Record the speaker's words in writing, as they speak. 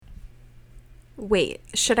Wait,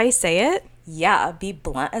 should I say it? Yeah, be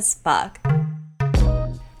blunt as fuck.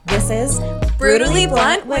 This is Brutally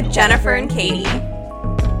Blunt with Jennifer and Katie.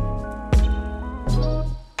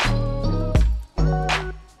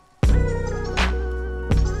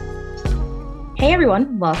 Hey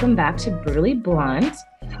everyone, welcome back to Brutally Blunt.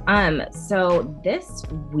 So this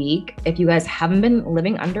week, if you guys haven't been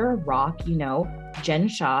living under a rock, you know, Jen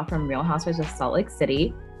Shah from Real Housewives of Salt Lake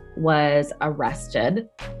City was arrested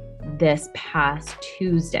this past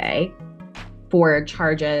Tuesday for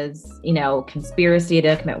charges, conspiracy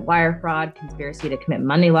to commit wire fraud, conspiracy to commit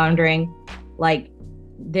money laundering. Like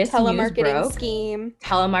this telemarketing scheme.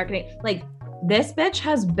 Telemarketing. Like this bitch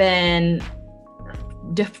has been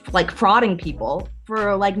frauding people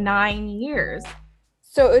for like 9 years.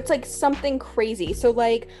 So it's like something crazy. So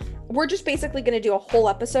like we're just basically going to do a whole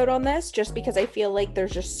episode on this just because I feel like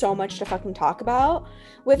there's just so much to fucking talk about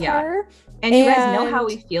with her. And you guys know how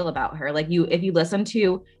we feel about her. Like if you listen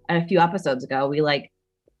to a few episodes ago, we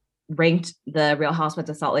ranked the Real Housewives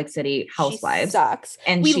of Salt Lake City housewives. She sucks.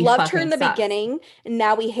 And we loved her in the beginning, and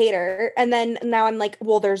now we hate her. And then now I'm like,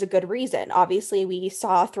 well, there's a good reason. Obviously, we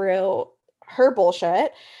saw through her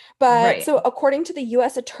bullshit. But right. So according to the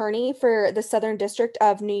U.S. Attorney for the Southern District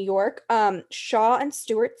of New York, Shah and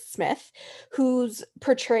Stuart Smith, who's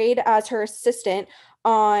portrayed as her assistant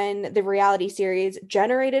on the reality series,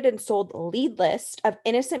 generated and sold lead list of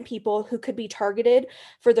innocent people who could be targeted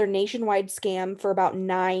for their nationwide scam for about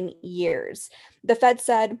 9 years. The Fed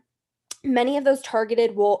said many of those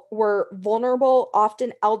targeted were vulnerable,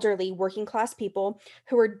 often elderly, working-class people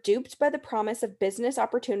who were duped by the promise of business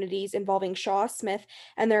opportunities involving Shah, Smith,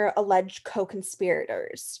 and their alleged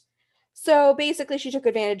co-conspirators. So basically, she took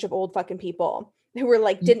advantage of old fucking people who were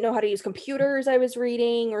like, didn't know how to use computers, I was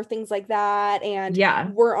reading, or things like that, and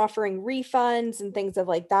were offering refunds and things of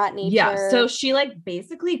like that nature. Yeah, so she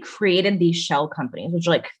basically created these shell companies, which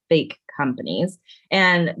are fake companies,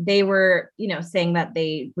 and they were, saying that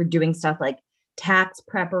they were doing stuff like tax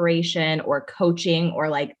preparation or coaching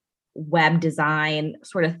or web design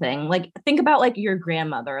sort of thing. Think about your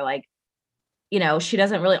grandmother, she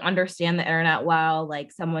doesn't really understand the internet well.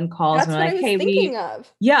 Someone calls and hey, we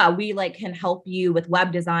can help you with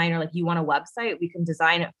web design, or you want a website, we can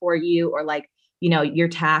design it for you, or your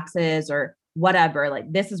taxes or whatever.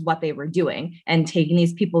 This is what they were doing, and taking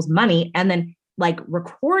these people's money and then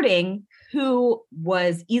recording who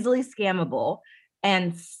was easily scammable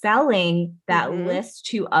and selling that list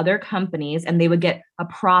to other companies, and they would get a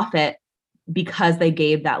profit because they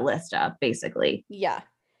gave that list up, basically. Yeah.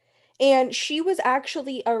 And she was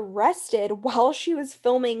actually arrested while she was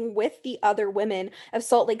filming with the other women of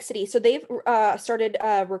Salt Lake City. So they've started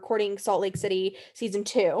recording Salt Lake City season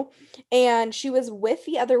 2. And she was with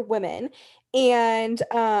the other women. And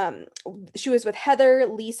she was with Heather,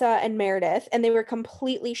 Lisa, and Meredith. And they were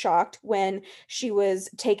completely shocked when she was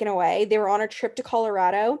taken away. They were on a trip to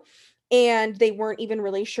Colorado. And they weren't even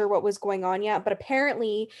really sure what was going on yet. But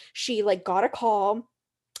apparently she got a call.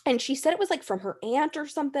 And she said it was from her aunt or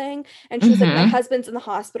something. And she was like, my husband's in the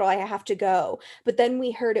hospital, I have to go. But then we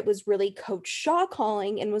heard it was really Coach Shah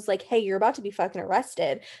calling and was like, hey, you're about to be fucking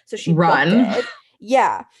arrested. So she booked it.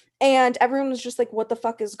 Yeah. And everyone was just like, what the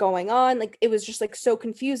fuck is going on? It was just so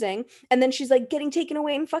confusing. And then she's getting taken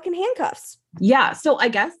away in fucking handcuffs. Yeah. So I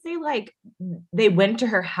guess they went to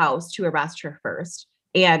her house to arrest her first.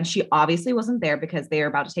 And she obviously wasn't there because they were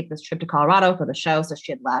about to take this trip to Colorado for the show. So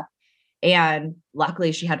she had left. And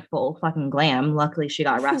luckily she had full fucking glam. Luckily she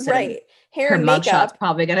got arrested. Right. Hair her and mugshot's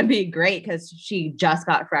probably going to be great because she just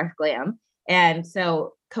got fresh glam. And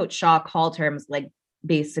so Coach Shah called her and was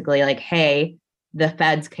basically hey, the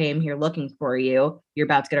feds came here looking for you. You're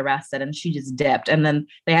about to get arrested. And she just dipped. And then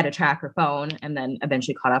they had to track her phone and then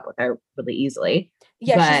eventually caught up with her really easily.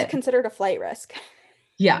 Yeah, she's considered a flight risk.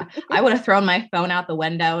 Yeah. I would have thrown my phone out the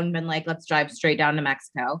window and been let's drive straight down to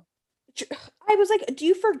Mexico. I was like, do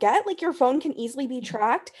you forget your phone can easily be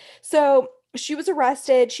tracked? So she was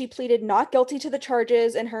arrested. She pleaded not guilty to the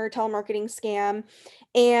charges in her telemarketing scam.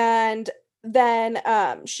 And then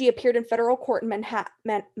she appeared in federal court in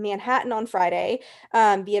Manhattan on Friday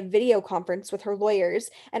via video conference with her lawyers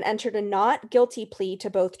and entered a not guilty plea to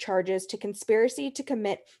both charges to conspiracy to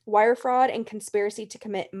commit wire fraud and conspiracy to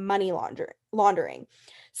commit money laundering.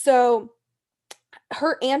 So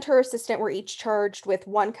her and her assistant were each charged with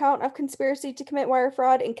 1 count of conspiracy to commit wire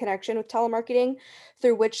fraud in connection with telemarketing,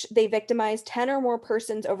 through which they victimized 10 or more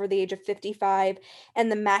persons over the age of 55, and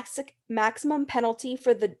the maximum penalty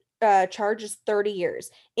for the charge is 30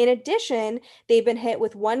 years. In addition, they've been hit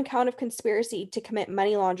with 1 count of conspiracy to commit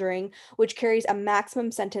money laundering, which carries a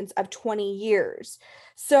maximum sentence of 20 years.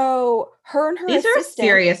 So her and her These assistant, are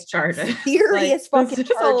serious charges. Serious like, fucking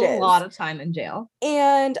charges. A lot of time in jail.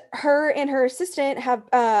 And her assistant have,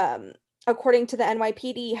 according to the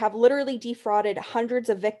NYPD, have literally defrauded hundreds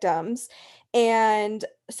of victims. And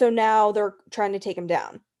so now they're trying to take him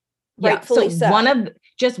down. Yeah. Rightfully so.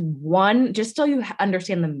 Just so you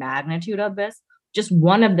understand the magnitude of this, just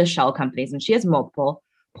one of the shell companies, and she has multiple,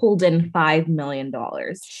 pulled in $5 million.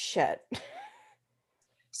 Shit.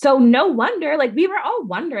 So no wonder, like, we were all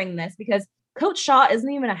wondering this because Coach Shah isn't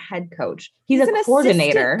even a head coach. He's a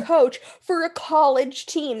coordinator. Assistant coach for a college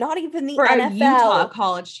team, not even the for NFL. A Utah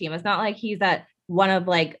college team. It's not like he's at one of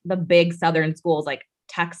like the big Southern schools like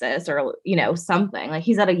Texas or, you know, something. Like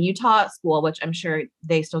he's at a Utah school, which I'm sure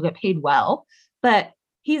they still get paid well, but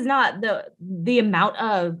he's not. The amount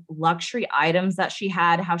of luxury items that she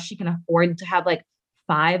had, how she can afford to have like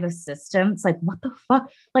 5 assistants. Like what the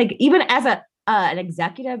fuck? Like even as an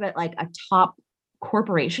executive at like a top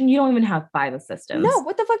corporation, you don't even have 5 assistants. No,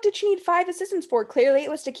 what the fuck did she need 5 assistants for? Clearly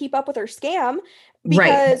it was to keep up with her scam,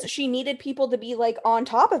 because she needed people to be like on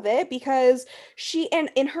top of it, because she,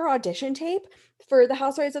 and in her audition tape for the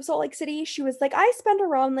Housewives of Salt Lake City, she was like, I spend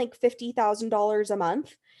around like $50,000 a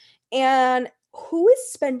month. And who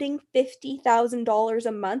is spending $50,000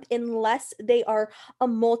 a month unless they are a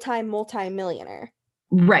multi-millionaire?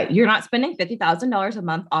 Right. You're not spending $50,000 a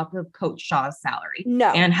month off of Coach Shah's salary. No.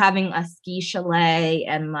 And having a ski chalet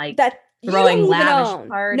and like that throwing lavish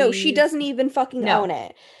parties. No, she doesn't even fucking own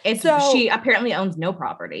it. She apparently owns no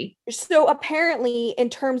property. So apparently, in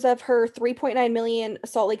terms of her $3.9 million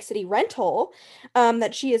Salt Lake City rental,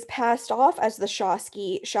 that she has passed off as the Shah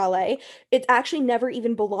Ski Chalet, it actually never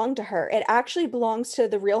even belonged to her. It actually belongs to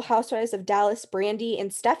the Real Housewives of Dallas, Brandi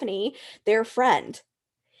and Stephanie, their friend.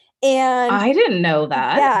 And I didn't know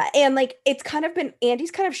that. Yeah. And like, it's kind of been,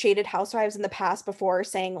 Andy's kind of shaded Housewives in the past before,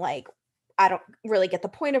 saying like, I don't really get the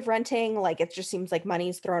point of renting. Like, it just seems like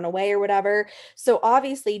money's thrown away or whatever. So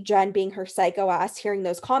obviously Jen, being her psycho ass, hearing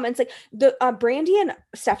those comments, like the Brandi and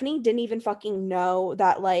Stephanie didn't even fucking know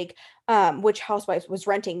that like, which housewives was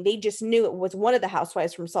renting. They just knew it was one of the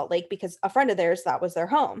housewives from Salt Lake because a friend of theirs, that was their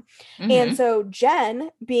home. Mm-hmm. And so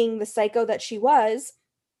Jen, being the psycho that she was,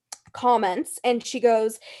 comments, and she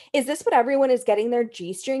goes, is this what everyone is getting their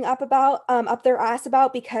G-string up their ass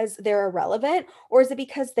about because they're irrelevant, or is it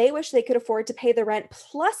because they wish they could afford to pay the rent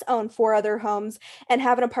plus own 4 other homes and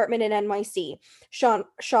have an apartment in NYC?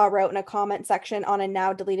 Shah wrote in a comment section on a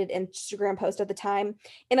now deleted Instagram post at the time.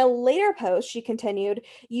 In a later post, she continued,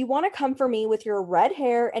 you want to come for me with your red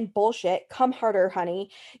hair and bullshit, come harder, honey.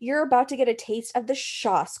 You're about to get a taste of the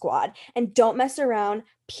Shah Squad, and don't mess around,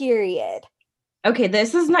 period. Okay,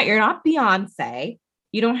 you're not Beyonce.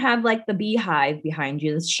 You don't have like the beehive behind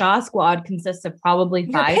you. The Shah Squad consists of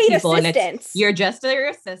probably 5 people. Assistants. And you're just their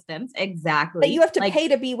assistants. Exactly. That you have to pay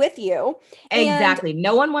to be with you. Exactly.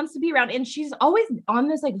 No one wants to be around. And she's always on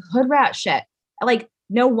this like hood rat shit. Like,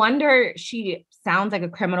 no wonder she sounds like a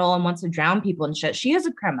criminal and wants to drown people and shit. She is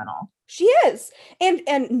a criminal. She is. And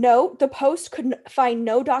no, the Post could find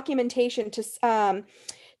no documentation to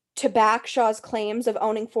back Shah's claims of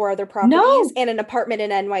owning 4 other properties and an apartment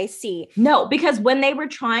in NYC. No, because when they were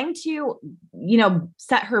trying to,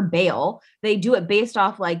 set her bail, they do it based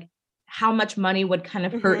off like how much money would kind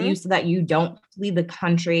of hurt you so that you don't leave the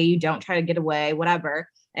country, you don't try to get away, whatever.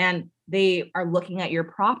 And they are looking at your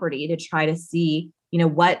property to try to see,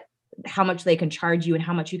 how much they can charge you and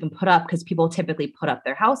how much you can put up, because people typically put up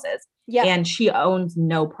their houses. Yeah. And she owns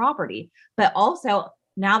no property. But also,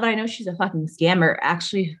 now that I know she's a fucking scammer,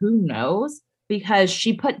 actually, who knows? Because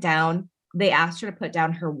they asked her to put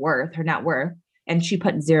down her net worth, and she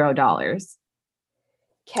put $0.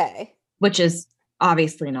 Okay. Which is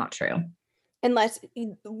obviously not true. Unless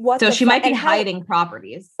so she might be hiding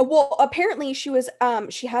properties. Well, apparently she was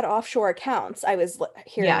she had offshore accounts, I was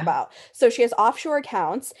hearing about. So she has offshore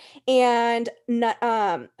accounts, and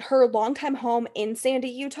her longtime home in Sandy,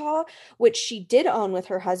 Utah, which she did own with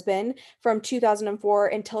her husband from 2004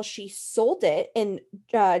 until she sold it in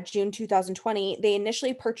June 2020. They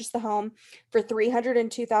initially purchased the home for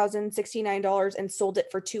 $302,069 and sold it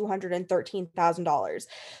for $213,000.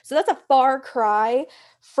 So that's a far cry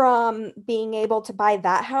from being able to buy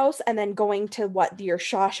that house and then going to your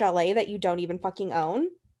Shah Chalet that you don't even fucking own.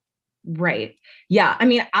 Right. Yeah. I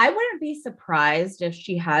mean, I wouldn't be surprised if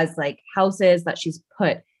she has like houses that she's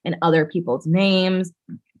put in other people's names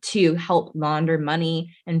to help launder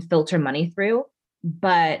money and filter money through.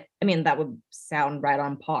 But I mean, that would sound right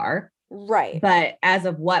on par. Right. But as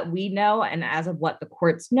of what we know and as of what the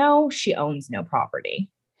courts know, she owns no property.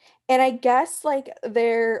 And I guess like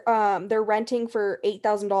they're renting for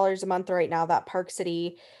 $8,000 a month right now, that Park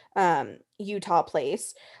City, Utah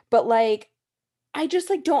place. But like, I just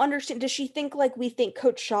like don't understand. Does she think like we think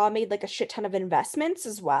Coach Shah made like a shit ton of investments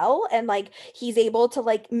as well, and like he's able to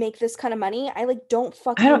like make this kind of money? I like don't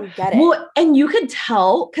fucking get it. Well, and you could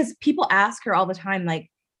tell because people ask her all the time,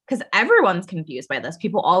 like, because everyone's confused by this.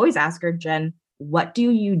 People always ask her, Jen, what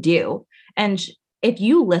do you do? And if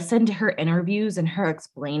you listen to her interviews and her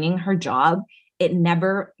explaining her job, it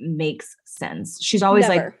never makes sense. She's always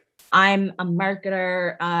like, I'm a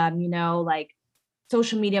marketer, like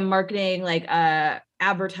social media marketing, like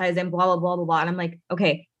advertising, blah, blah, blah, blah, blah. And I'm like,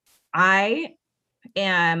 okay, I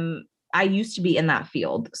used to be in that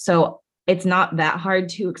field. So it's not that hard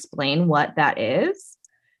to explain what that is.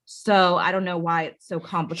 So I don't know why it's so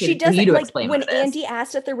complicated for you to explain. When Andy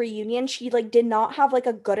asked at the reunion, she like did not have like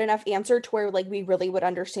a good enough answer to where like we really would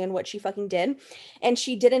understand what she fucking did. And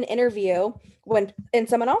she did an interview and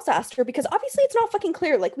someone else asked her, because obviously it's not fucking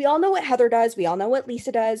clear. Like we all know what Heather does, we all know what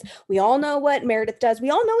Lisa does, we all know what Meredith does, we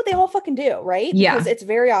all know what they all fucking do, right? Yeah. Because it's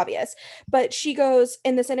very obvious. But she goes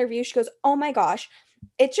in this interview, she goes, oh my gosh,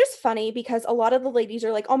 it's just funny because a lot of the ladies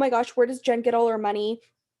are like, oh my gosh, where does Jen get all her money?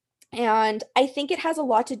 And I think it has a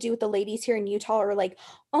lot to do with the ladies here in Utah are like,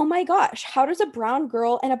 oh my gosh, how does a brown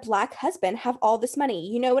girl and a black husband have all this money?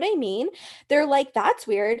 You know what I mean? They're like, that's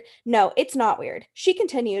weird. No, it's not weird. She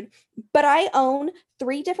continued, but I own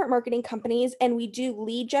 3 different marketing companies and we do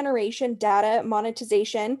lead generation, data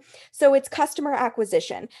monetization. So it's customer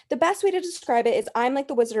acquisition. The best way to describe it is I'm like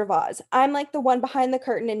the Wizard of Oz. I'm like the one behind the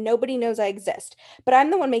curtain and nobody knows I exist, but I'm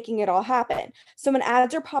the one making it all happen. So when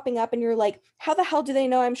ads are popping up and you're like, how the hell do they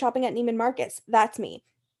know I'm shopping at Neiman Marcus? That's me.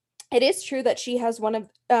 It is true that she was one of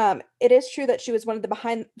the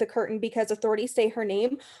behind the curtain because authorities say her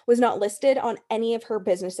name was not listed on any of her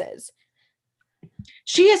businesses.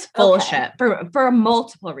 She is full of shit for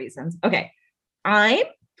multiple reasons. Okay.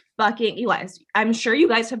 You guys, I'm sure you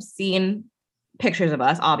guys have seen pictures of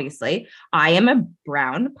us, obviously. I am a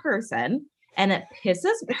brown person and it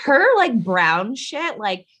pisses her like brown shit.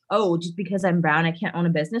 Like, oh, just because I'm brown, I can't own a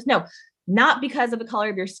business. No, not because of the color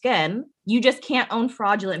of your skin. You just can't own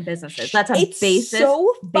fraudulent businesses. That's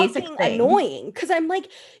so fucking annoying because I'm like,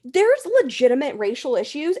 there's legitimate racial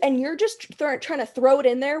issues and you're just trying to throw it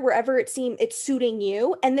in there wherever it seems it's suiting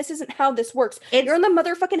you. And this isn't how this works. You're on the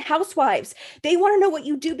motherfucking Housewives. They want to know what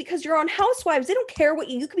you do because you're on Housewives. They don't care what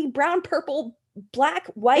you could be brown, purple, black,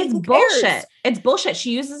 white. It's bullshit. It's bullshit.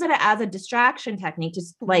 She uses it as a distraction technique to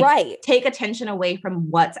like take attention away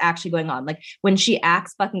from what's actually going on. Like when she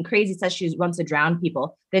acts fucking crazy, says she wants to drown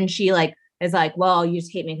people, then she like is like, well, you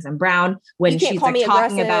just hate me because I'm brown. When she's like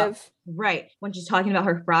talking about when she's talking about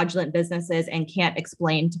her fraudulent businesses and can't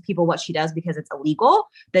explain to people what she does because it's illegal,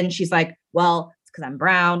 then she's like, well, it's because I'm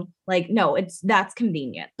brown. Like, no, that's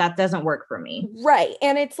convenient. That doesn't work for me. Right.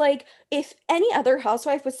 And it's like, if any other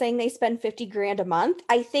housewife was saying they spend 50 grand a month,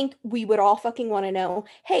 I think we would all fucking want to know,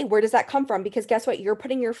 hey, where does that come from? Because guess what? You're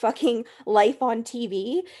putting your fucking life on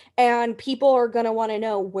TV and people are going to want to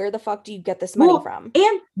know where the fuck do you get this money from?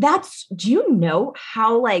 And do you know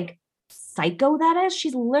how like psycho that is?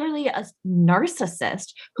 She's literally a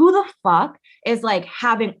narcissist. Who the fuck is like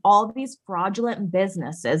having all these fraudulent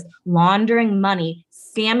businesses, laundering money,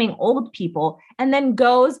 scamming old people, and then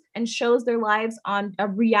goes and shows their lives on a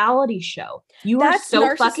reality show? That's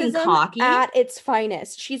so fucking cocky at its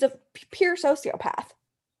finest. She's a pure sociopath.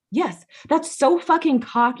 Yes, that's so fucking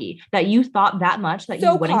cocky that you thought that much that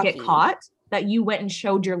you wouldn't get caught, that you went and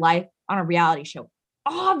showed your life on a reality show.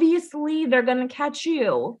 Obviously they're gonna catch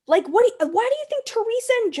you. Like, why do you think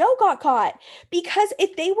Teresa and Joe got caught? Because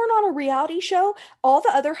if they weren't on a reality show, all the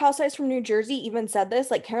other housewives from New Jersey even said this.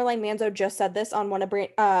 Like Caroline Manzo just said this on one of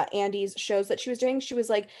Andy's shows that she was doing. He was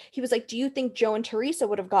like, do you think Joe and Teresa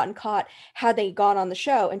would have gotten caught had they gone on the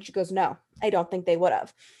show? And she goes, no, I don't think they would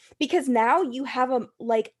have. Because now you have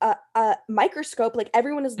a microscope, like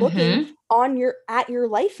everyone is looking at your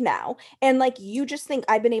life now. And like, you just think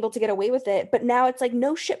I've been able to get away with it. But now it's like,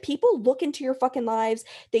 no shit. People look into your fucking lives.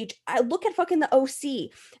 I look at fucking the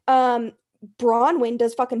OC. Bronwyn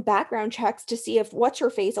does fucking background checks to see if what's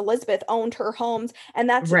her face, Elizabeth, owned her homes. And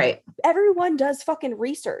that's right. Everyone does fucking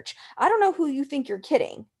research. I don't know who you think you're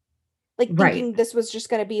kidding. Like thinking this was just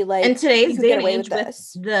going to be like, in today's day and age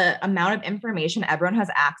with the amount of information everyone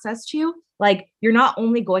has access to, like you're not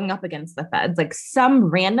only going up against the feds, like some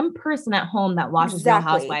random person at home that watches Real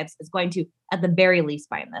Housewives is going to, at the very least,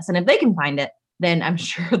 find this. And if they can find it, then I'm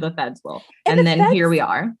sure the feds will. And then here we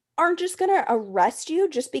are. aren't just gonna arrest you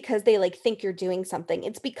just because they like think you're doing something.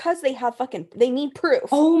 It's because they need proof.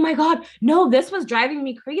 Oh my God. No, this was driving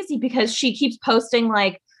me crazy because she keeps posting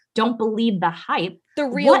like, don't believe the hype. The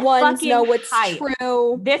real ones know what's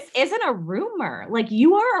true. This isn't a rumor. Like,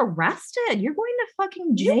 you are arrested. You're going to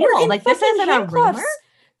fucking jail. Like, this isn't handcuffs. A rumor.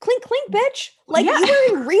 Clink, clink, bitch. Like, you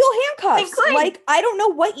were in real handcuffs. Clink, clink. Like, I don't know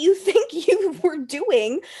what you think you were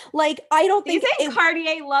doing. Like, I don't think these ain't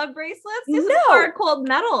Cartier love bracelets. This is hard, cold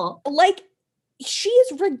metal. Like, she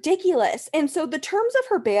is ridiculous. And so the terms of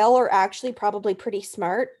her bail are actually probably pretty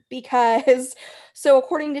smart because, so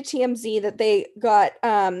according to TMZ that they got,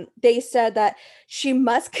 they said that she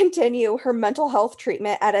must continue her mental health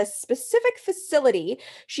treatment at a specific facility.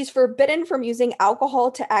 She's forbidden from using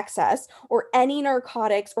alcohol to excess or any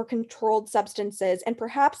narcotics or controlled substances. And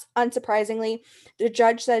perhaps unsurprisingly, the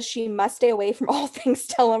judge says she must stay away from all things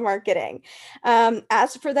telemarketing.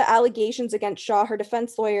 As for the allegations against Shaw, her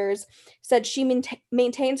defense lawyers said she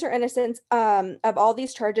maintains her innocence of all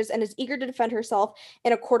these charges and is eager to defend herself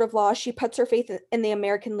in a court of law. She puts her faith in the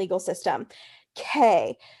American legal system.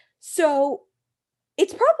 Okay, so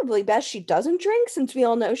it's probably best she doesn't drink, since we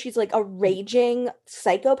all know she's like a raging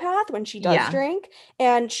psychopath when she does drink,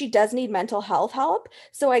 and she does need mental health help.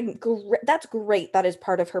 So that's great. That is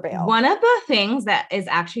part of her bail. One of the things that is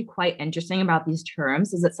actually quite interesting about these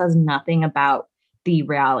terms is it says nothing about the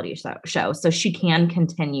reality show. So she can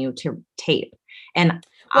continue to tape. And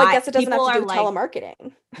well, I guess it doesn't have to do with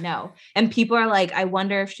telemarketing. No. And people are like, I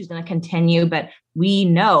wonder if she's going to continue, but we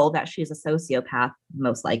know that she's a sociopath,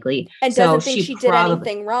 most likely. And doesn't think she did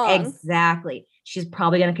anything wrong. Exactly. She's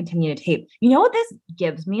probably going to continue to tape. You know what this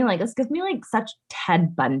gives me? Like, this gives me like such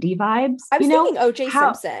Ted Bundy vibes. I was thinking O.J.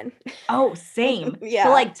 Simpson. Oh, same. Yeah.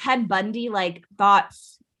 But like Ted Bundy, like thought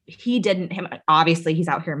obviously he's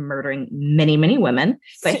out here murdering many, many women,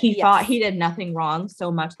 but he thought he did nothing wrong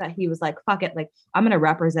so much that he was like, fuck it. Like, I'm going to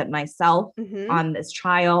represent myself on this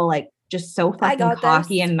trial. Like, just so fucking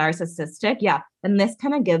cocky and narcissistic. Yeah. And this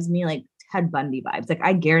kind of gives me like Ted Bundy vibes. Like,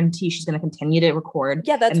 I guarantee she's going to continue to record.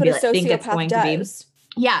 Yeah. That's what a sociopath does.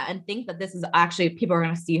 Yeah. And think that this is actually, people are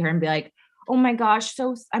going to see her and be like, oh my gosh,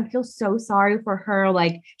 I feel so sorry for her.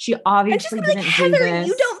 Like, she obviously didn't do this. Heather,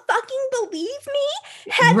 you don't fucking believe me?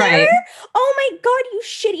 Heather? Right. Oh my God, you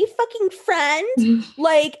shitty fucking friend.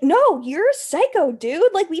 Like, no, you're a psycho,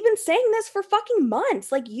 dude. Like, we've been saying this for fucking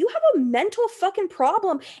months. Like, you have a mental fucking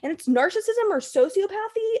problem, and it's narcissism or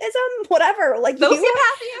sociopathyism, whatever. Like,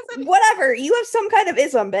 sociopathyism? Whatever. You have some kind of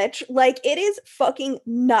ism, bitch. Like, it is fucking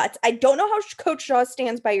nuts. I don't know how Coach Shaw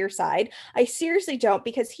stands by your side. I seriously don't,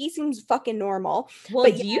 because he seems fucking normal. Well,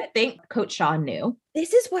 but do you think Coach Shaw knew?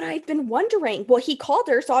 This is what I've been wondering. Well, he called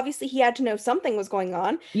her, so obviously he had to know something was going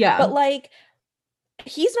on. Yeah. But like,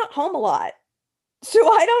 he's not home a lot. So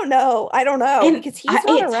I don't know. And because he's not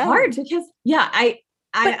around. It's hard because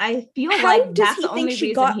I feel like that's the only reason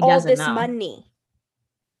he got all this money.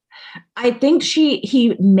 I think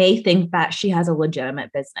he may think that she has a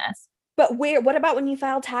legitimate business. But what about when you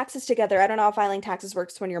file taxes together? I don't know how filing taxes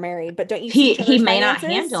works when you're married, but don't you? He may not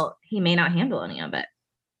handle any of it.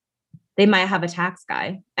 They might have a tax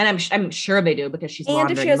guy, and I'm sure they do, because she's laundering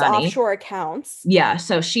money. And if she has offshore accounts, yeah.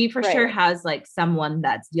 So she for sure has like someone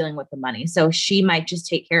that's dealing with the money. So she might just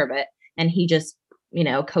take care of it, and he just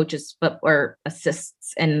coaches or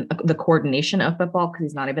assists in the coordination of football because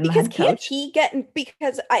he's not even the head coach.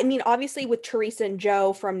 Because I mean, obviously with Teresa and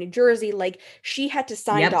Joe from New Jersey, like, she had to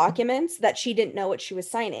sign documents that she didn't know what she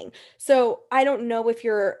was signing. So I don't know if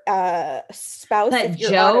your spouse, but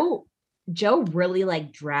Joe really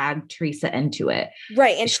like dragged Teresa into it.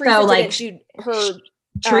 Right. And Teresa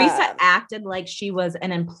Teresa acted like she was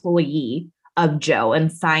an employee of Joe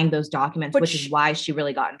and signed those documents, which is why she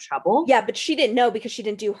really got in trouble. Yeah, but she didn't know because she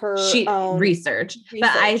didn't do her own research. But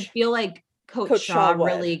I feel like Coach Shaw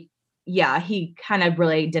really, he kind of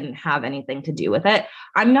really didn't have anything to do with it.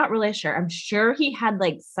 I'm not really sure. I'm sure he had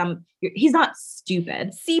like he's not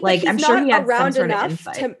stupid. See, but like, I'm sure he had some sort of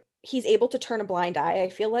insight. He's able to turn a blind eye, I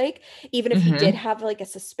feel like, even if he did have like a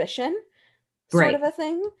suspicion sort of a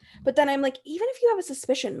thing. But then I'm like, even if you have a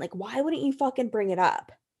suspicion, like, why wouldn't you fucking bring it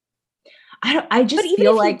up? I just but even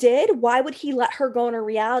feel if like he did, why would he let her go on a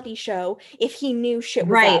reality show if he knew shit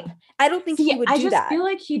was up? I don't think he would do that. I just feel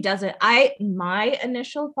like he doesn't. My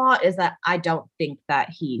initial thought is that I don't think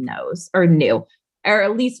that he knows or knew, or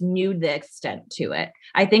at least knew the extent to it.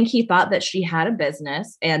 I think he thought that she had a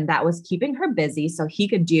business and that was keeping her busy so he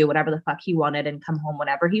could do whatever the fuck he wanted and come home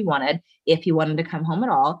whenever he wanted, if he wanted to come home at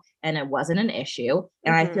all. And it wasn't an issue.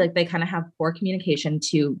 And I feel like they kind of have poor communication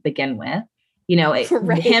to begin with.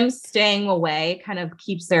 Him staying away kind of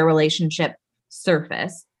keeps their relationship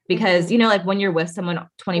surface. because, you know, like when you're with someone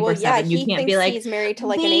 24/7, you can't be like, he's married to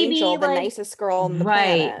like an angel, the nicest girl on the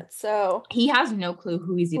planet. So he has no clue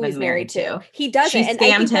who he's even married to. He doesn't. She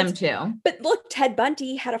scammed him too. But look, Ted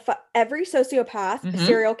Bundy had every sociopath,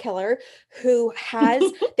 serial killer who has,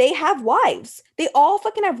 they have wives. They all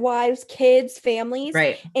fucking have wives, kids, families.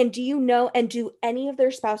 Right. And do you know, and do any of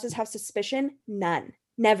their spouses have suspicion? None.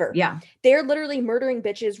 Never. Yeah. They're literally murdering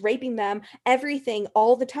bitches, raping them, everything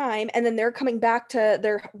all the time. And then they're coming back to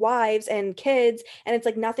their wives and kids. And it's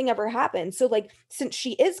like nothing ever happened. So like, since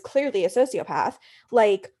she is clearly a sociopath,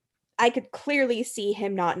 like I could clearly see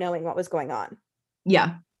him not knowing what was going on.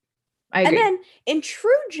 Yeah. I agree. And then in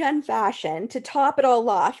true Jen fashion, to top it all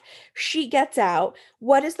off, she gets out.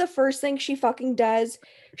 What is the first thing she fucking does?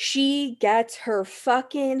 She gets her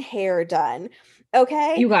fucking hair done.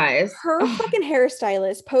 Okay, you guys, her fucking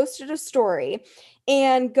hairstylist posted a story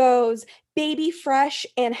and goes, baby fresh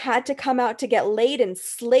and had to come out to get laid and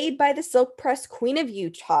slayed by the silk press queen of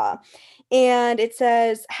Utah. And it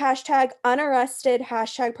says hashtag unarrested,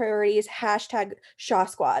 hashtag priorities, hashtag Shaw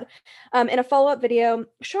Squad. In a follow-up video,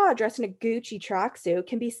 Shaw, dressed in a Gucci tracksuit,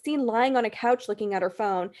 can be seen lying on a couch looking at her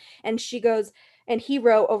phone. And she goes, and he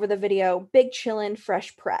wrote over the video, big chillin',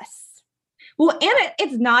 fresh press. Well, and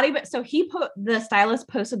it's not even, so the stylist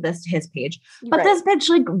posted this to his page, but this bitch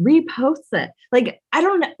like reposts it. Like, I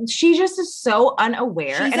don't know. She just is so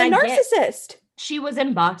unaware. She's a narcissist. She was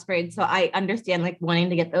in box braids. So I understand like wanting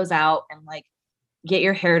to get those out and like get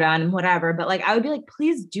your hair done and whatever. But like, I would be like,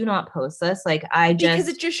 please do not post this. Like because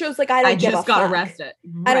it just shows like, I just got arrested.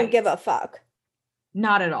 Right. I don't give a fuck.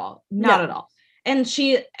 Not at all. Not at all. And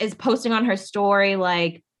she is posting on her story,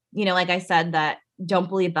 like, you know, like I said, that don't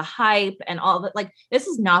believe the hype and all that. Like, this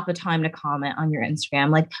is not the time to comment on your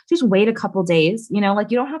Instagram. Like, just wait a couple days, you know,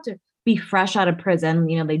 like you don't have to be fresh out of prison.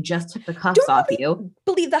 You know, they just took the cuffs off you.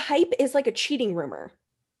 Believe the hype is like a cheating rumor.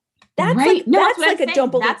 That's right. That's like a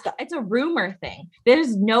don't believe stuff. It's a rumor thing.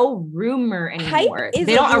 There's no rumor anymore. They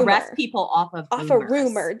don't arrest people off a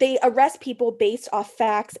rumor. They arrest people based off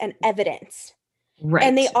facts and evidence. Right.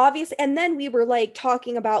 And they obviously, and then we were like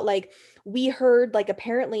talking about like, we heard like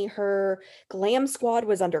apparently her glam squad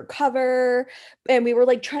was undercover, and we were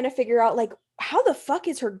like trying to figure out like how the fuck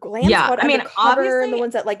is her glam squad undercover, and the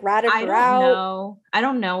ones that like ratted her out. I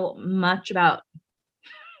don't know much about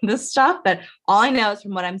this stuff, but all I know is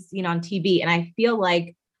from what I'm seeing on TV, and I feel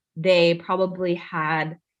like they probably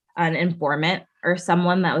had an informant or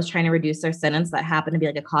someone that was trying to reduce their sentence that happened to be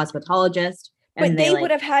like a cosmetologist. But they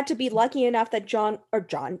would have had to be lucky enough that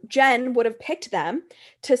Jen would have picked them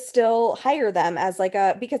to still hire them as like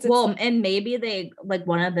because it's, and maybe they like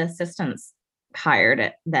one of the assistants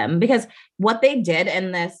hired them, because what they did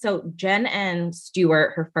in this, so Jen and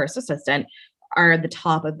Stuart, her first assistant, are the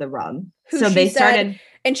top of the rung. So they started,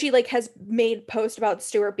 and she like has made post about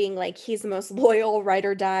Stuart being like, he's the most loyal ride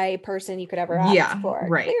or die person you could ever ask for.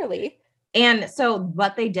 Right. Clearly. And so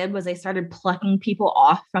what they did was they started plucking people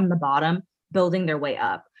off from the bottom, building their way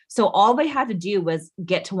up. So all they had to do was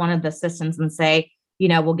get to one of the assistants and say, you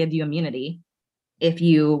know, we'll give you immunity if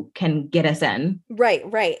you can get us in. Right.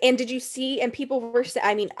 And did you see, and people were saying,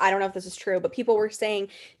 I mean, I don't know if this is true, but people were saying,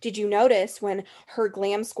 did you notice when her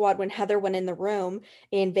glam squad, when Heather went in the room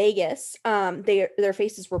in Vegas, their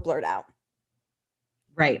faces were blurred out.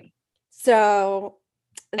 Right. So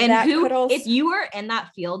and if you were in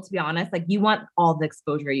that field, to be honest, like you want all the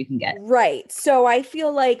exposure you can get. Right. So I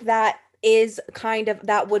feel like that is kind of,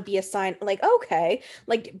 that would be a sign like, okay,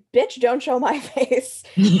 like bitch, don't show my face.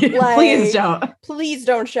 Like, please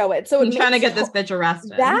don't show it. So I'm trying to get this bitch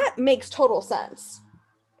arrested. That makes total sense.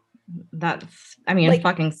 That's, I mean, it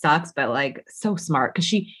fucking sucks, but like so smart, because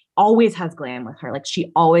she always has glam with her. Like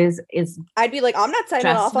she always is. I'd be like, I'm not signing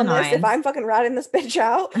off on this. If I'm fucking ratting this bitch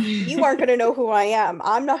out, you aren't gonna know who I am.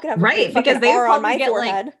 I'm not gonna have a because they R on my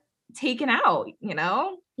forehead. Like, taken out, you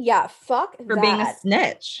know? Yeah, fuck for being a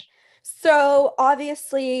snitch. So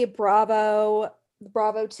obviously Bravo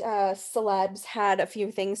celebs had a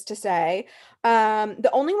few things to say. The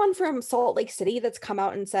only one from Salt Lake City that's come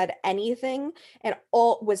out and said anything and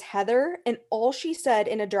all was Heather, and all she said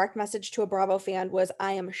in a direct message to a Bravo fan was,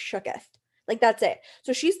 I am shooketh. Like that's it.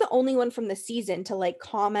 So she's the only one from the season to like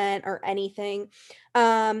comment or anything.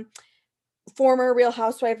 former Real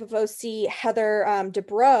Housewife of OC, Heather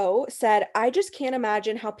Dubrow, said, I just can't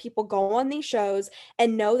imagine how people go on these shows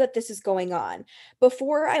and know that this is going on.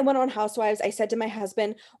 Before I went on Housewives, I said to my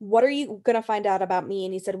husband, what are you going to find out about me?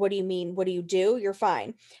 And he said, what do you mean? What do you do? You're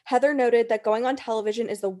fine. Heather noted that going on television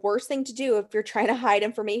is the worst thing to do if you're trying to hide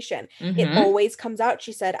information. It always comes out,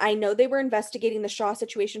 she said. I know they were investigating the Shaw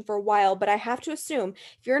situation for a while, but I have to assume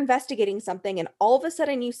if you're investigating something and all of a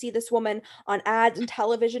sudden you see this woman on ads and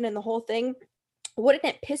television and the whole thing, wouldn't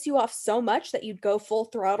it piss you off so much that you'd go full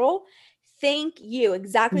throttle? Thank you.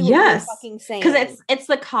 Exactly what you're fucking saying. Because it's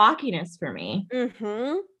the cockiness for me.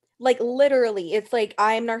 Like literally, it's like,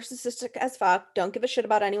 I'm narcissistic as fuck. Don't give a shit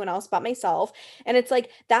about anyone else but myself. And it's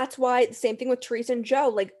like, that's why the same thing with Teresa and Joe,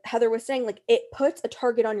 like Heather was saying, like it puts a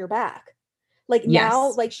target on your back. Like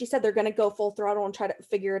now, like she said, they're going to go full throttle and try to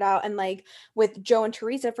figure it out. And like with Joe and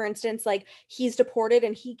Teresa, for instance, like he's deported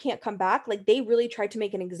and he can't come back. Like they really tried to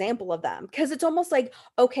make an example of them because it's almost like,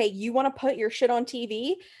 okay, you want to put your shit on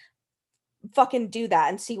TV? Fucking do that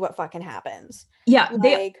and see what fucking happens. Yeah.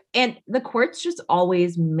 And the courts just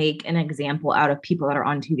always make an example out of people that are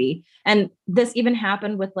on TV. And this even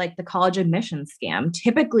happened with like the college admissions scam.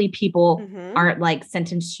 Typically people aren't like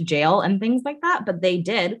sentenced to jail and things like that, but they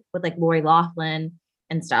did with like Lori Loughlin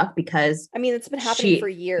and stuff because I mean, it's been happening for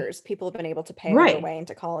years. People have been able to pay their way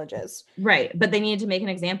into colleges. Right. But they needed to make an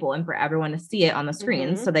example and for everyone to see it on the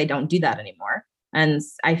screen. So they don't do that anymore. And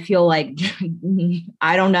I feel like,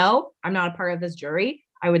 I don't know. I'm not a part of this jury.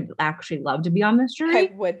 I would actually love to be on this jury.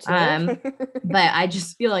 I would too. But I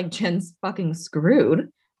just feel like Jen's fucking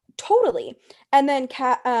screwed. Totally. And then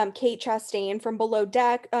Kate Chastain from Below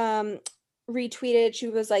Deck retweeted, she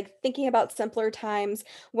was like, thinking about simpler times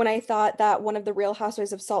when I thought that one of the Real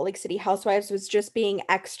Housewives of Salt Lake City housewives was just being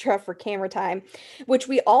extra for camera time, which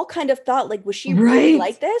we all kind of thought, like, was she really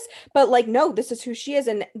like this? But like, no, this is who she is.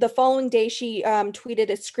 And the following day she tweeted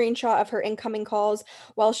a screenshot of her incoming calls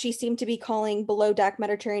while she seemed to be calling Below Deck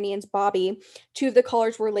Mediterranean's Bobby. Two of the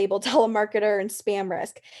callers were labeled telemarketer and spam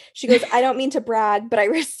risk. She goes, I don't mean to brag, but I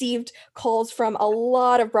received calls from a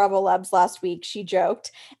lot of Bravo Labs last week, she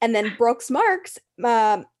joked. And then Brooks Marks,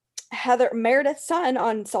 Meredith's son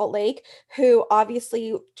on Salt Lake, who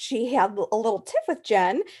obviously she had a little tiff with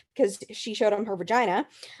Jen because she showed him her vagina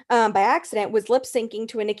by accident, was lip syncing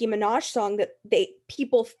to a Nicki Minaj song that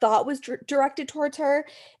people thought was directed towards her.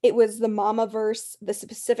 It was the Mama verse. The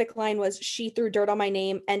specific line was, she threw dirt on my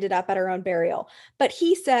name, ended up at her own burial. But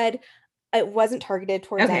he said it wasn't targeted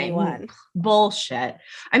towards anyone. Bullshit.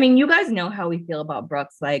 I mean, you guys know how we feel about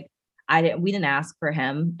Brooks. Like, we didn't ask for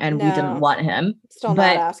him and we didn't want him. Still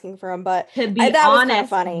not asking for him, but to be honest,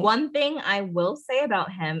 funny. One thing I will say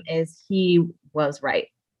about him is he was right.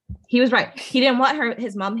 He was right. He didn't want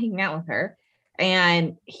his mom hanging out with her.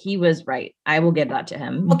 And he was right. I will give that to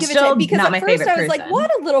him. I'll give it to him because at first I was like, what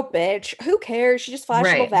a little bitch. Who cares? She just flashed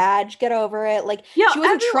a little vag. Get over it. Like, she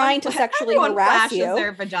wasn't trying to sexually harass you.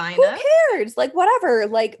 Their vagina. Who cares? Like, whatever.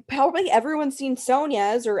 Like, probably everyone's seen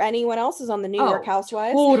Sonya's or anyone else's on the New York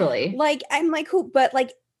Housewives. Totally. Like, I'm like, who? But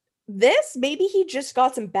like, this, maybe he just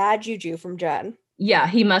got some bad juju from Jen. Yeah,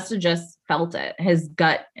 he must have just felt it. His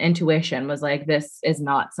gut intuition was like, this is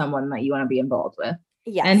not someone that you want to be involved with.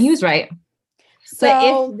 Yes. And he was right.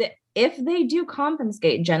 So, but if they do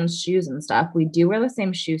confiscate Jen's shoes and stuff, we do wear the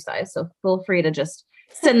same shoe size. So feel free to just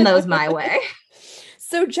send those my way.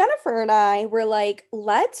 So Jennifer and I were like,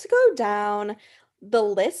 let's go down the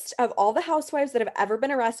list of all the housewives that have ever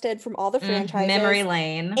been arrested from all the franchises. Memory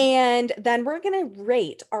lane. And then we're going to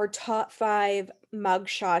rate our top 5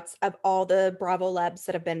 mugshots of all the Bravo Lebs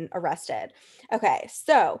that have been arrested. Okay,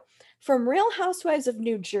 so from Real Housewives of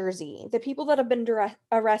New Jersey, the people that have been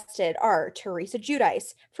arrested are Teresa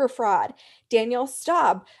Giudice for fraud, Danielle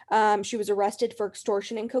Staub, she was arrested for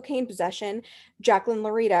extortion and cocaine possession, Jacqueline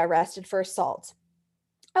Laurita arrested for assault.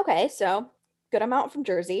 Okay, so good amount from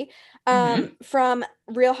Jersey. From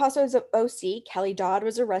Real Housewives of OC, Kelly Dodd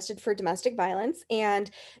was arrested for domestic violence, and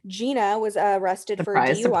Gina was arrested for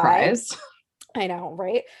DUI. Surprise. I know,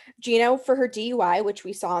 right? Gina for her DUI, which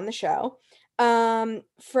we saw on the show.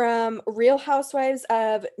 From Real Housewives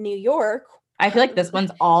of New York. I feel like this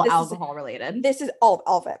one's all alcohol related. This is all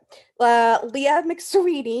of it. Leah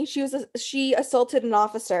McSweeney, she assaulted an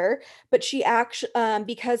officer, but she actually,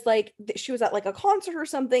 because like she was at like a concert or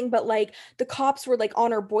something, but like the cops were like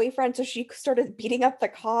on her boyfriend. So she started beating up the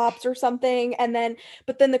cops or something.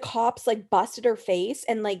 But then the cops like busted her face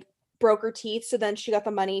and like broke her teeth. So then she got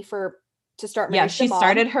the money to start. Yeah, she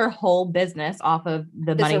started her whole business off of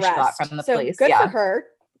the money she got from the police. Good for her.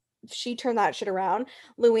 she turned that shit around.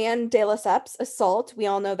 Luann de Lesseps, assault. We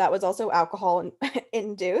all know that was also alcohol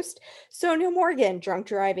induced. Sonja Morgan, drunk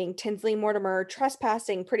driving. Tinsley Mortimer,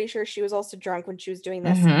 trespassing. Pretty sure she was also drunk when she was doing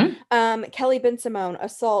this. Kelly Bensimon,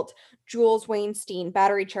 assault. Jules Weinstein,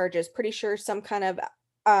 battery charges. Pretty sure some kind of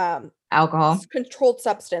alcohol controlled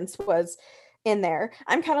substance was in there.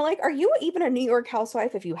 I'm kind of like, are you even a New York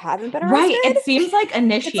housewife if you haven't been arrested? Right. It seems like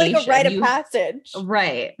initiation. It's like a rite of passage.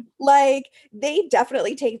 Right. Like they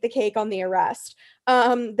definitely take the cake on the arrest.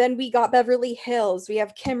 Then we got Beverly Hills. We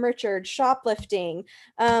have Kim Richards, shoplifting.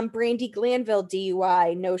 Brandy Glanville,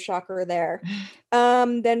 DUI. No shocker there.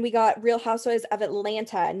 Then we got Real Housewives of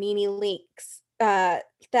Atlanta, Nene Leakes.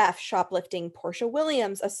 Theft, shoplifting. Portia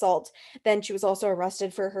Williams, assault. Then she was also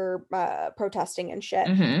arrested for her protesting and shit.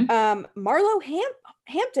 Marlo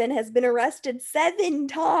Hampton has been arrested 7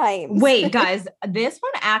 times. Wait, guys, this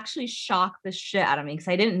one actually shocked the shit out of me because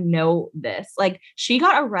I didn't know this. Like, she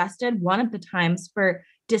got arrested one of the times for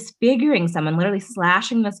disfiguring someone, literally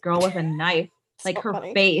slashing this girl with a knife, like so her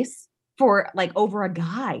funny. Face for like over a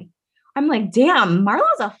guy. I'm like, damn,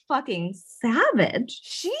 Marlo's a fucking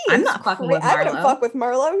savage. I'm not fucking with Marlo. I wouldn't fuck with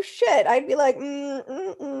Marlo. Shit. I'd be like,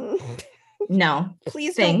 no.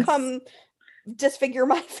 Please don't come disfigure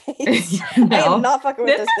my face. No. I am not fucking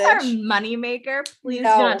with this bitch. This is our moneymaker. Please do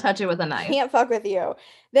not touch it with a knife. Can't fuck with you.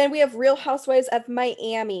 Then we have Real Housewives of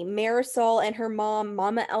Miami. Marisol and her mom,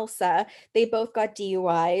 Mama Elsa. They both got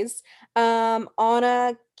DUIs.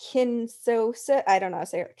 Anna Kinsosis, I don't know,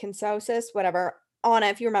 say Kinsosis, whatever. Anna,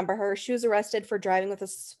 if you remember her, she was arrested for driving with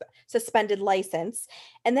a suspended license.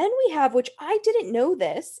 And then we have, which I didn't know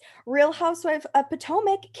this, Real Housewife of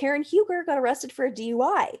Potomac, Karen Huger got arrested for a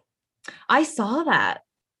DUI. I saw that,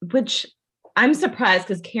 which I'm surprised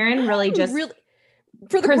because Karen really just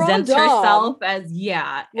presents herself as,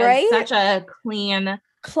 right? As such a clean,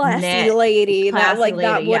 classy lady that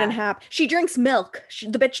wouldn't happen. She drinks milk.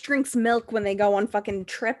 The bitch drinks milk when they go on fucking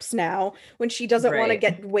trips now, when she doesn't want to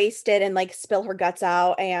get wasted and like spill her guts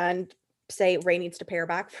out and say Ray needs to pay her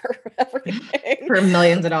back for everything. For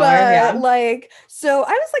millions of dollars. Like, so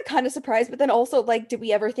I was like kind of surprised, but then also like, did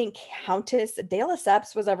we ever think Countess de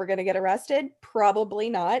Lesseps was ever going to get arrested?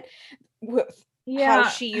 Probably not. How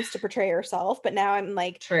she used to portray herself, but now I'm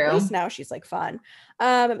like, true. At least now she's like fun.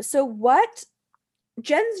 So what?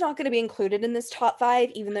 Jen's not going to be included in this top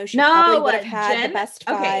 5, even though she probably would have had the best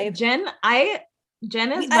 5. Okay, Jen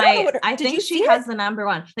is I think she has the number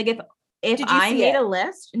 1. Like if I made a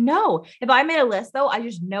list, if I made a list though, I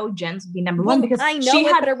just know Jen's would be number 1 because I know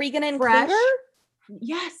but are we going to include her?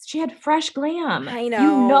 Yes, she had fresh glam. I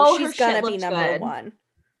know. She's going to be number 1.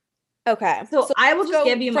 Okay. So I will just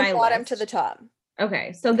give you my bottom list. To the top.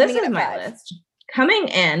 Okay. So this is my list. Coming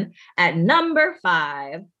in at number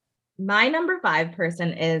 5. My number 5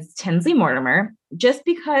 person is Tinsley Mortimer, just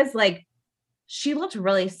because like she looked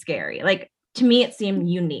really scary. Like to me, it seemed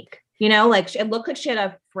unique. You know, like it looked like she had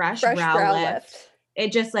a fresh brow lift.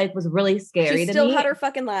 It just like was really scary to me. She still had her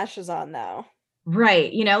fucking lashes on though.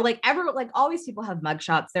 Right. You know, like all these people have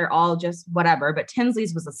mugshots. They're all just whatever, but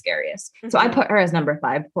Tinsley's was the scariest. So I put her as number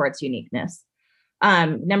 5 for its uniqueness.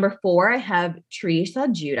 Number 4, I have Teresa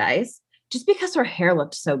Giudice. Just because her hair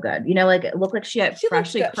looked so good, you know, like it looked like she had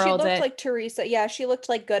freshly curled it. She looked like Teresa. Yeah, she looked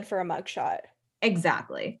like good for a mugshot.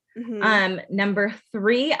 Exactly. Number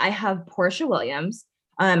 3, I have Portia Williams.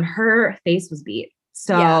 Her face was beat,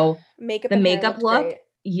 so the makeup look, great.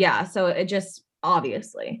 Yeah. So it just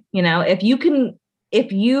obviously, you know, if you can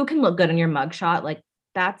look good in your mugshot, like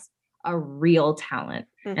that's a real talent,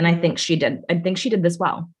 and I think she did. I think she did this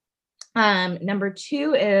well. Number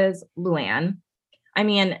 2 is Luann. I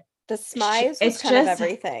mean. The smize was kind of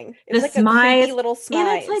everything. It was like a creepy little smize.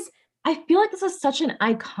 And it's like, I feel like this is such an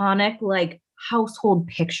iconic, like, household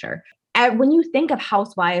picture. And when you think of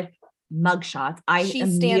housewife mugshots, I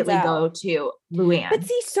immediately go to Luann. But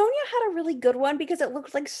see, Sonia had a really good one because it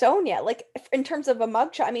looked like Sonia. Like, in terms of a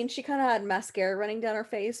mugshot, I mean, she kind of had mascara running down her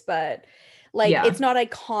face, but like, it's not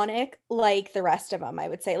iconic like the rest of them, I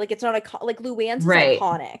would say. Like, it's not like Luann's is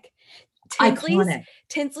iconic.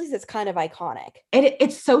 Tinsley's is kind of iconic.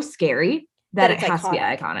 It's so scary that it has to be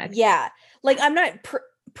iconic. Yeah. Like I'm not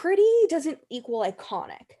pretty doesn't equal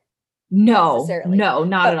iconic. No,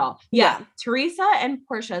 not at all. Yeah. Teresa and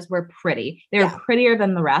Portia's were pretty. They were prettier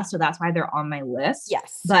than the rest. So that's why they're on my list.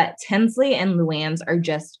 Yes. But Tinsley and Luann's are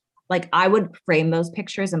just like, I would frame those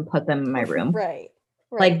pictures and put them in my room. Right.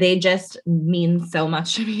 Like they just mean so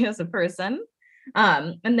much to me as a person.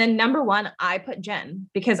 And then number 1, I put Jen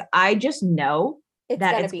because I just know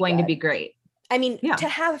that it's going to be great. I mean, to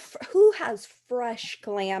have who has fresh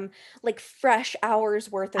glam, like fresh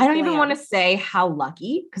hours worth of I don't even want to say how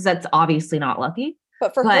lucky, because that's obviously not lucky.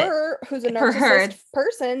 But for her, who's a narcissist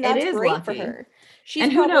person, that's great lucky. For her.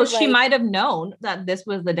 And who knows, she might have known that this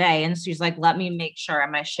was the day. And she's like, let me make sure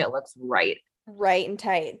my shit looks right. Right and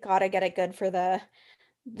tight. Gotta get it good for the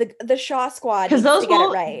Shaw squad. Because those get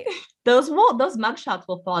it right. Those mugshots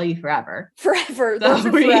will follow you forever. Forever. Those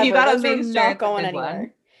are forever. You gotta make sure not going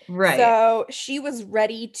anywhere. Right. So she was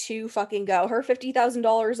ready to fucking go. Her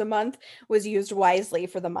 $50,000 a month was used wisely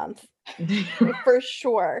for the month. For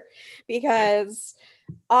sure. Because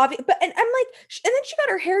and I'm like, and then she got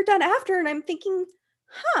her hair done after, and I'm thinking,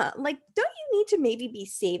 like, don't you need to maybe be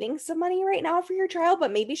saving some money right now for your child?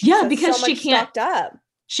 But maybe she's because so much stocked up.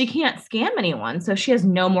 She can't scam anyone, so she has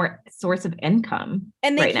no more source of income.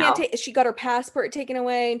 And they can't take. She got her passport taken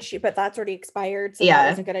away, and but that's already expired, so that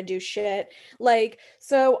wasn't gonna do shit. Like,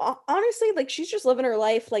 so honestly, like, she's just living her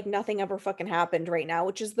life like nothing ever fucking happened right now,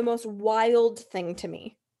 which is the most wild thing to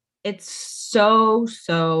me. It's so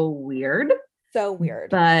weird. So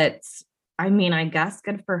weird. But I mean, I guess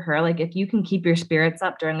good for her. Like, if you can keep your spirits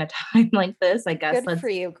up during a time like this, I guess good for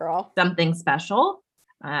you, girl. Something special.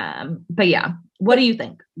 But yeah, what do you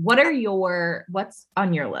think? What's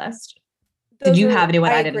on your list? Did you have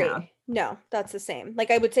anyone I didn't have? No, that's the same.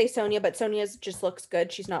 Like, I would say Sonia, but Sonia's just looks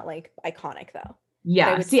good. She's not like iconic though.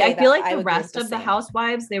 Yeah. I feel like the rest of the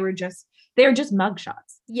housewives, they were just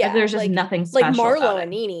mugshots. Yeah. Like, there's just nothing special. Like Marlo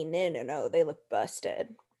and Nene, no, they look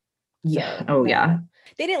busted. Yeah. So, yeah.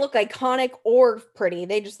 They didn't look iconic or pretty.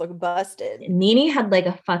 They just look busted. Nene had like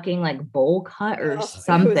a fucking like bowl cut or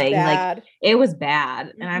something. It was bad.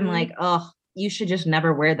 Mm-hmm. And I'm like, oh, you should just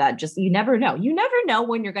never wear that. Just, you never know. You never know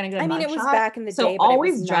when you're going to get a mugshot. It was back in the day. So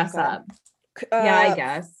always dress up. Yeah, I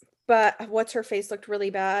guess. But what's her face looked really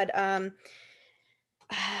bad.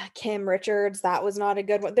 Kim Richards, that was not a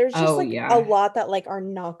good one. There's just a lot that like are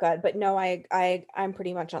not good. But no, I'm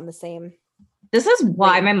pretty much on the same. This is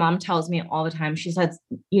why my mom tells me all the time. She says,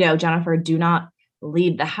 Jennifer, do not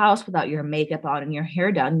leave the house without your makeup on and your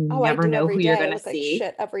hair done. You never know who you're going to see. Like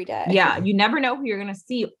shit every day. Yeah. You never know who you're going to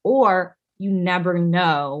see, or you never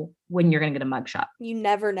know when you're going to get a mugshot. You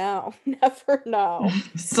never know. Never know.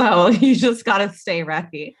 So you just got to stay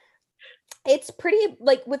ready. It's pretty,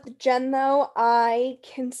 like, with Jen, though, I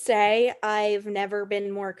can say I've never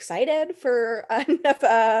been more excited for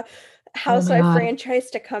a housewife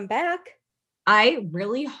franchise to come back. I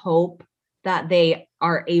really hope that they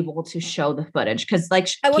are able to show the footage, because like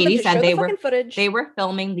Katie said, they were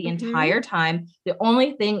filming the entire time. The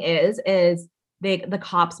only thing is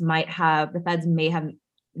the feds may have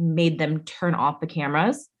made them turn off the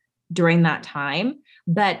cameras during that time.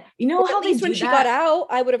 But you know how at least when she got out,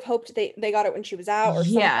 I would have hoped they got it when she was out or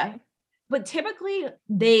something. But typically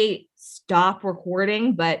they stop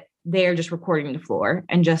recording, but they're just recording the floor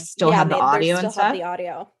and just still have the audio and stuff. Have the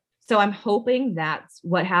audio. So I'm hoping that's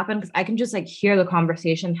what happened, because I can just like hear the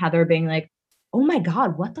conversation, Heather being like, oh my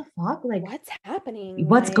God, what the fuck? Like, what's happening?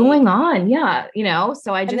 What's going on? Yeah. I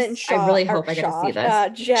really hope I get to see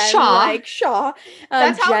this. Jen, Shaw.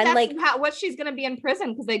 That's what she's going to be in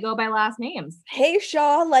prison, because they go by last names. Hey,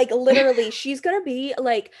 Shaw, like literally she's going to be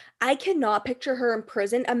like, I cannot picture her in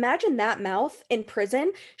prison. Imagine that mouth in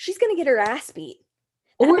prison. She's going to get her ass beat.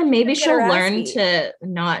 Or maybe she'll learn to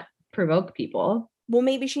not provoke people. Well,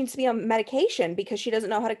 maybe she needs to be on medication because she doesn't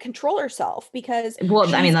know how to control herself, because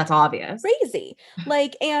that's obvious. Crazy.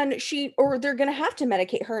 Like, and they're going to have to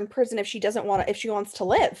medicate her in prison if she wants to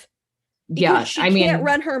live. Because she can't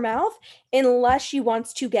run her mouth unless she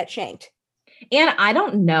wants to get shanked. And I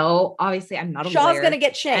don't know. Obviously, I'm not a lawyer. Shaw's going to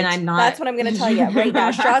get shanked. And I'm not. That's what I'm going to tell you right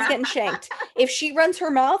now. Shaw's getting shanked. If she runs her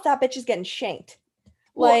mouth, that bitch is getting shanked.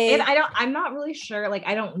 I'm not really sure. Like,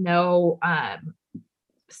 I don't know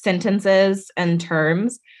sentences and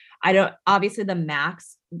terms. Obviously the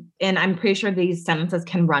max, and I'm pretty sure these sentences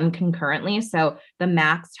can run concurrently. So the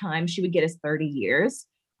max time she would get is 30 years,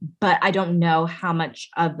 but I don't know how much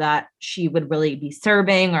of that she would really be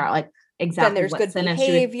serving, or like exactly then there's what good sentence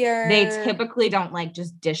behavior. They typically don't like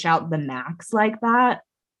just dish out the max like that.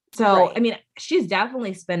 So, right. I mean, she's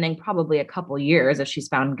definitely spending probably a couple years if she's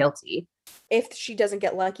found guilty. If she doesn't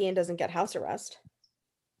get lucky and doesn't get house arrest.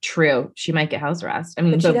 True. She might get house arrest. I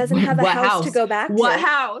mean, but she doesn't have a house to go back to. What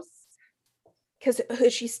house? Because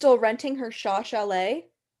is she still renting her Shaw Chalet?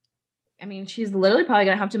 I mean, she's literally probably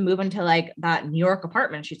going to have to move into like that New York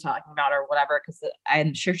apartment she's talking about or whatever, because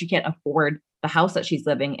I'm sure she can't afford the house that she's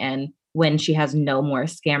living in when she has no more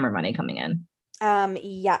scammer money coming in.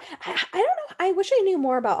 Yeah. I don't know. I wish I knew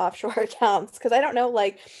more about offshore accounts, because I don't know,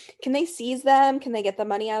 like, can they seize them? Can they get the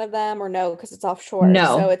money out of them, or no? Because it's offshore.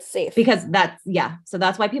 No. So it's safe. Because so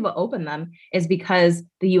that's why people open them, is because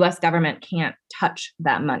the US government can't touch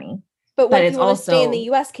that money. But if you want to stay in the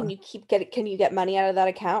US, can you get money out of that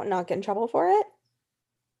account and not get in trouble for it?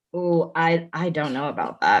 Oh, I don't know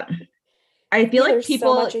about that. I feel like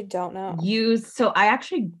people so much I don't know. So I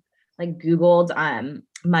actually like Googled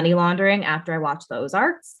money laundering after I watched the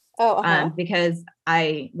Ozarks. Because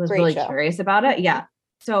I was really curious about it. Yeah.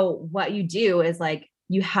 So what you do is like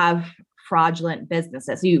you have fraudulent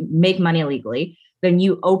businesses. So you make money illegally, then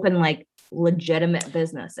you open like legitimate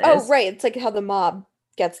businesses. Oh, right. It's like how the mob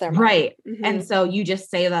gets their money. Right. Mm-hmm. And so you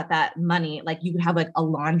just say that money, like you could have like a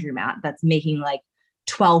laundromat that's making like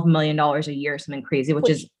 $12 million a year, something crazy, which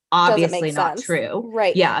is obviously not true.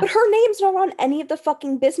 Right. Yeah. But her name's not on any of the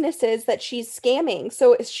fucking businesses that she's scamming.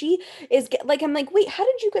 So she is like, I'm like, wait, how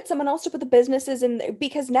did you get someone else to put the businesses in there?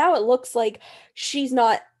 Because now it looks like she's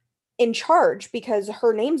not in charge because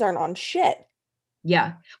her names aren't on shit.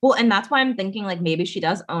 Yeah. Well, and that's why I'm thinking like maybe she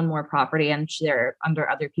does own more property and they're under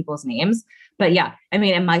other people's names. But yeah, I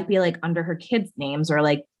mean, it might be like under her kids' names or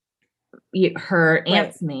like her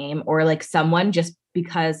aunt's name or like someone just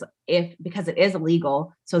because it is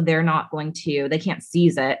illegal. So they can't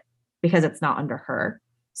seize it because it's not under her.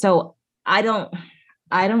 So I don't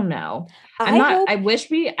know. I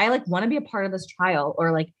want to be a part of this trial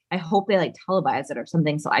or like, I hope they like televise it or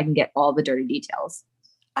something so I can get all the dirty details.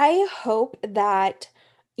 I hope that,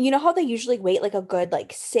 you know how they usually wait like a good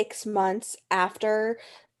like 6 months after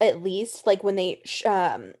at least like when they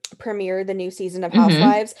premiere the new season of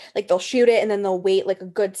Housewives, like they'll shoot it and then they'll wait like a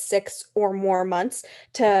good 6 or more months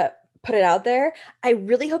to put it out there. I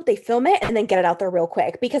really hope they film it and then get it out there real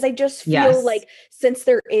quick because I just feel like since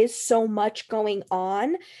there is so much going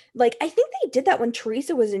on, like I think they did that when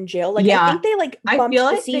Teresa was in jail. Like I think they like bumped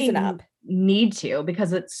the season up. Need to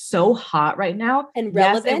because it's so hot right now and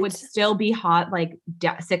relevant. Yes, it would still be hot like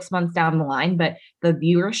 6 months down the line, but the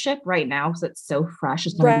viewership right now because it's so fresh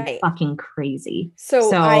is gonna be fucking crazy.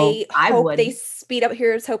 So I hope they speed up.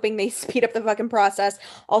 Here's hoping they speed up the fucking process.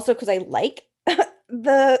 Also, because I like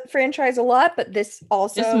the franchise a lot, but this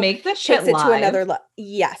also just make the shit takes it to another level.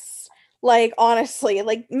 Yes. Like, honestly,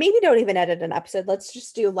 like, maybe don't even edit an episode. Let's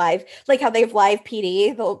just do live. Like how they have live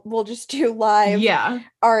PD. We'll just do live. Yeah.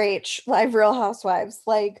 RH, live Real Housewives.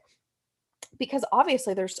 Like, because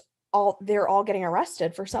obviously they're all getting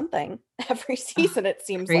arrested for something every season, it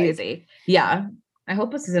seems crazy. Like. Yeah. I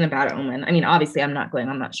hope this isn't a bad omen. I mean, obviously, I'm not going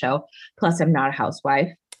on that show. Plus, I'm not a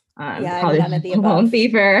housewife. Probably none of the above. Won't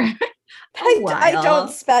be for I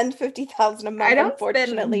don't spend $50,000 a month,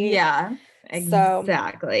 unfortunately. Yeah.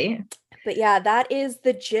 Exactly. So, but yeah, that is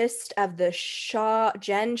the gist of the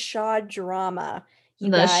Jen Shah drama.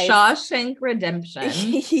 Shawshank Redemption.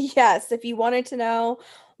 Yes, if you wanted to know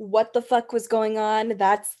what the fuck was going on,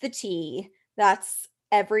 that's the tea. That's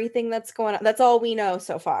everything that's going on. That's all we know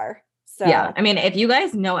so far. So yeah, I mean, if you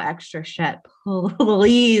guys know extra shit,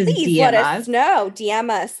 please DM let us know.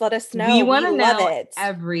 DM us. Let us know. We want to know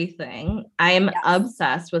everything. I am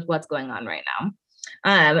obsessed with what's going on right now.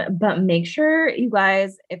 But make sure you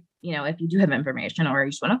guys, if you do have information or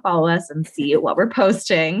you just want to follow us and see what we're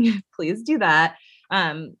posting, please do that.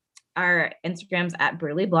 Our Instagram's at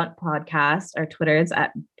Brutally Blunt Podcast. Our Twitter's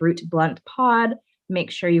at Brute Blunt Pod.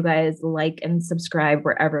 Make sure you guys like and subscribe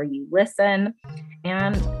wherever you listen.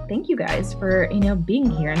 And thank you guys for, being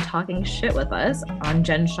here and talking shit with us on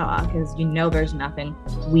Jen Shah, because there's nothing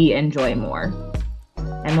we enjoy more.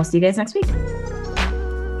 And we'll see you guys next week.